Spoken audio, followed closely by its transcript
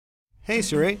Hey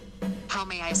Siri, How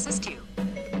may I assist you?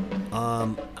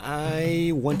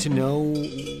 I want to know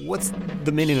what's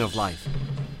the meaning of life?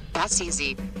 That's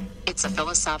easy. It's a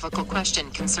philosophical question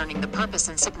concerning the purpose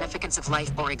and significance of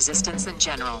life or existence in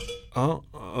general. Oh,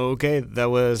 okay, that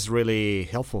was really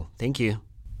helpful. Thank you.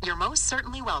 You're most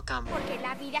certainly welcome.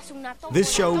 This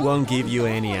show won't give you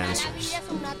any answers.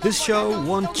 This show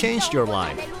won't change your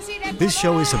life. This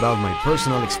show is about my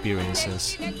personal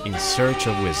experiences in search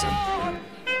of wisdom.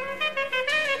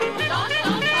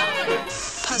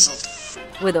 Puzzled.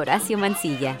 With Horacio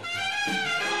Mancilla.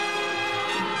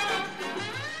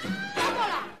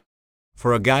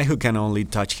 For a guy who can only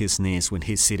touch his knees when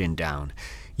he's sitting down,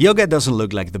 yoga doesn't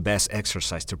look like the best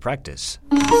exercise to practice.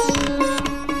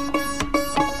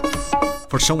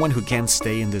 For someone who can't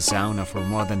stay in the sauna for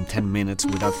more than 10 minutes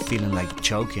without feeling like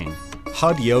choking,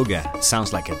 hot yoga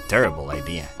sounds like a terrible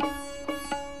idea.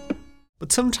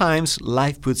 But sometimes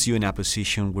life puts you in a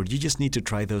position where you just need to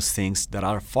try those things that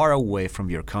are far away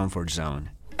from your comfort zone.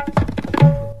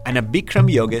 And a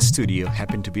Bikram yoga studio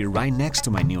happened to be right next to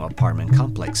my new apartment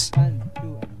complex.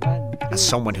 As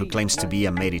someone who claims to be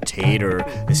a meditator,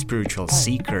 a spiritual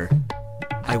seeker,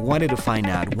 I wanted to find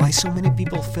out why so many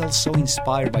people feel so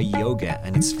inspired by yoga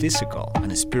and its physical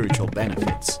and spiritual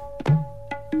benefits.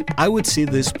 I would see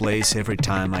this place every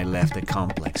time I left the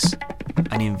complex,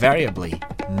 and invariably,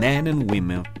 men and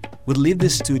women would leave the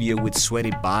studio with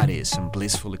sweaty bodies and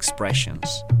blissful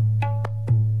expressions.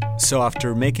 So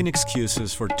after making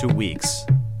excuses for 2 weeks,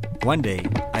 one day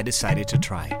I decided to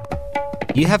try.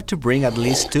 You have to bring at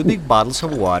least 2 big bottles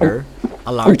of water,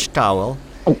 a large towel,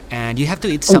 and you have to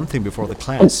eat something before the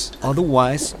class.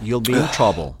 Otherwise, you'll be in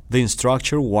trouble, the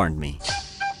instructor warned me.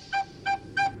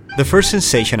 The first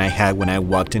sensation I had when I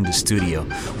walked in the studio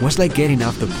was like getting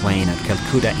off the plane at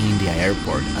Calcutta, India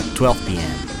airport at 12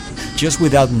 p.m., just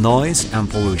without noise and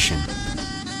pollution.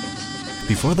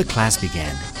 Before the class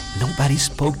began, nobody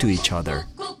spoke to each other.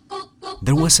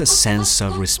 There was a sense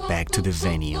of respect to the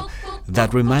venue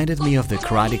that reminded me of the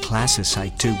karate classes I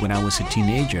took when I was a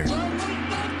teenager,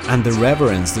 and the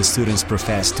reverence the students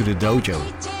professed to the dojo.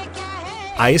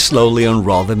 I slowly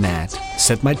unrolled the mat,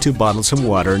 set my 2 bottles of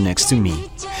water next to me,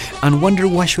 and wondered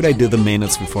what should I do the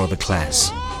minutes before the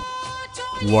class.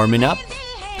 Warming up?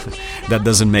 That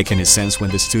doesn't make any sense when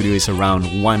the studio is around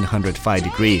 105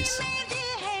 degrees.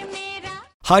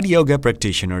 Hot yoga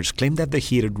practitioners claim that the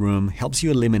heated room helps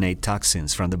you eliminate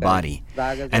toxins from the body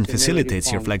and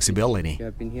facilitates your flexibility.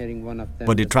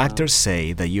 But detractors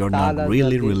say that you're not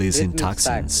really releasing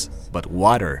toxins, but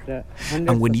water.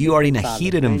 And when you are in a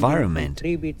heated environment,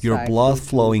 your blood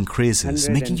flow increases,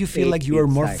 making you feel like you are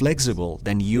more flexible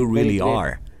than you really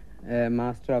are.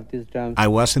 I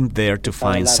wasn't there to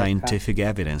find scientific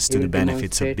evidence to the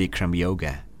benefits of Bikram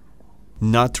yoga,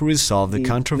 not to resolve the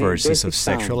controversies of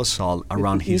sexual assault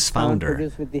around his founder,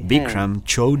 Bikram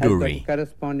Choudhury.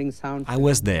 I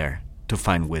was there to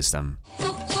find wisdom.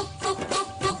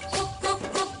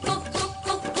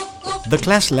 The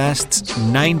class lasts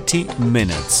 90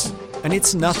 minutes, and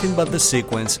it's nothing but the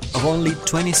sequence of only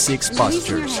 26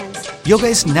 postures. Yoga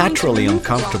is naturally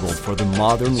uncomfortable for the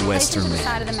modern Western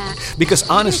man. Because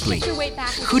honestly,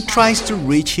 who tries to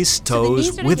reach his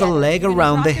toes with a leg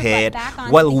around the head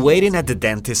while waiting at the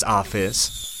dentist's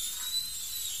office?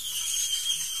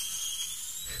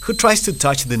 Who tries to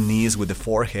touch the knees with the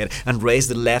forehead and raise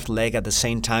the left leg at the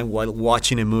same time while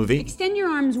watching a movie? Extend your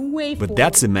arms way forward. But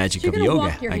that's the magic of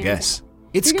yoga, I guess.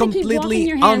 It's completely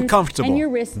uncomfortable.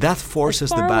 That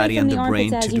forces the body and the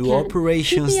brain to do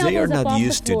operations they are not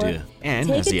used to do. And,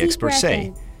 as the experts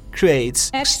say, creates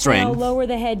strength,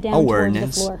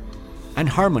 awareness, and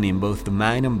harmony in both the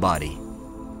mind and body.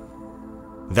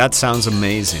 That sounds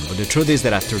amazing, but the truth is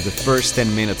that after the first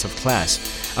 10 minutes of class,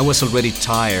 I was already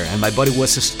tired and my body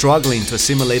was struggling to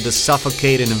assimilate the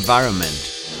suffocating environment.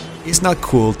 It's not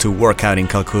cool to work out in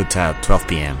Calcutta at 12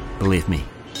 p.m., believe me.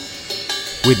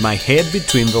 With my head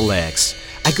between the legs,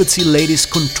 I could see ladies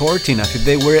contorting as if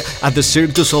they were at the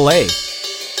Cirque du Soleil.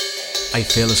 I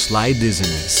felt a slight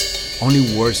dizziness,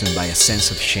 only worsened by a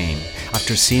sense of shame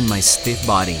after seeing my stiff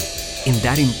body in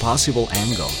that impossible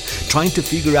angle, trying to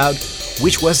figure out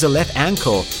which was the left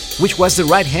ankle, which was the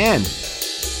right hand.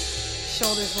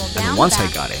 And once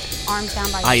I got it,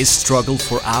 I struggled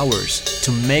for hours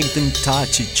to make them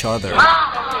touch each other.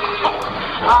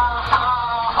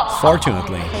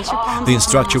 Fortunately, the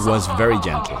instructor was very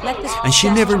gentle, and she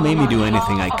never made me do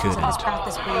anything I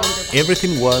couldn't.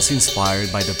 Everything was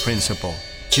inspired by the principle,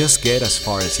 just get as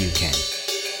far as you can.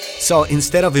 So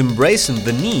instead of embracing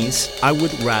the knees, I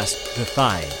would grasp the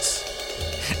thighs.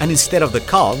 And instead of the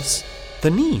calves,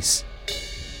 the knees.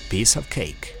 Piece of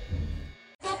cake.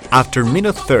 After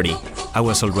minute 30, I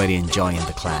was already enjoying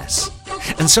the class.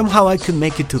 And somehow I could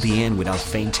make it to the end without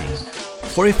fainting.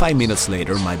 45 minutes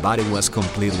later, my body was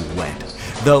completely wet.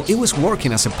 Though it was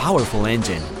working as a powerful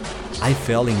engine, I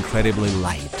felt incredibly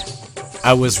light.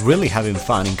 I was really having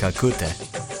fun in Calcutta.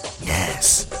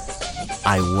 Yes,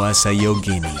 I was a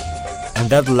yogini. And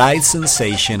that light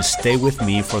sensation stayed with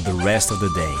me for the rest of the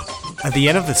day. At the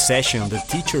end of the session, the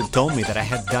teacher told me that I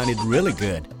had done it really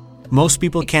good. Most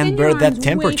people can't bear that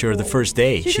temperature the first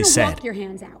day, she said.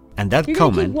 And that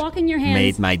comment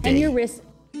made my day.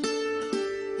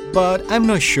 But I'm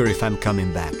not sure if I'm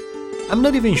coming back. I'm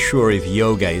not even sure if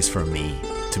yoga is for me,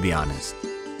 to be honest.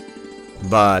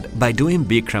 But by doing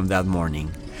Bikram that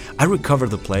morning, I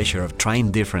recovered the pleasure of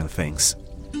trying different things.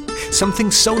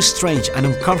 Something so strange and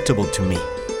uncomfortable to me.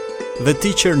 The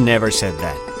teacher never said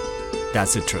that.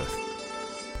 That's the truth.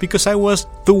 Because I was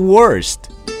the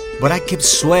worst. But I kept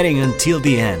sweating until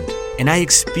the end, and I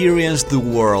experienced the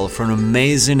world from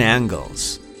amazing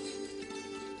angles.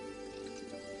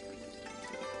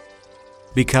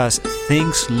 Because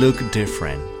things look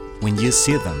different when you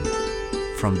see them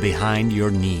from behind your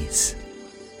knees.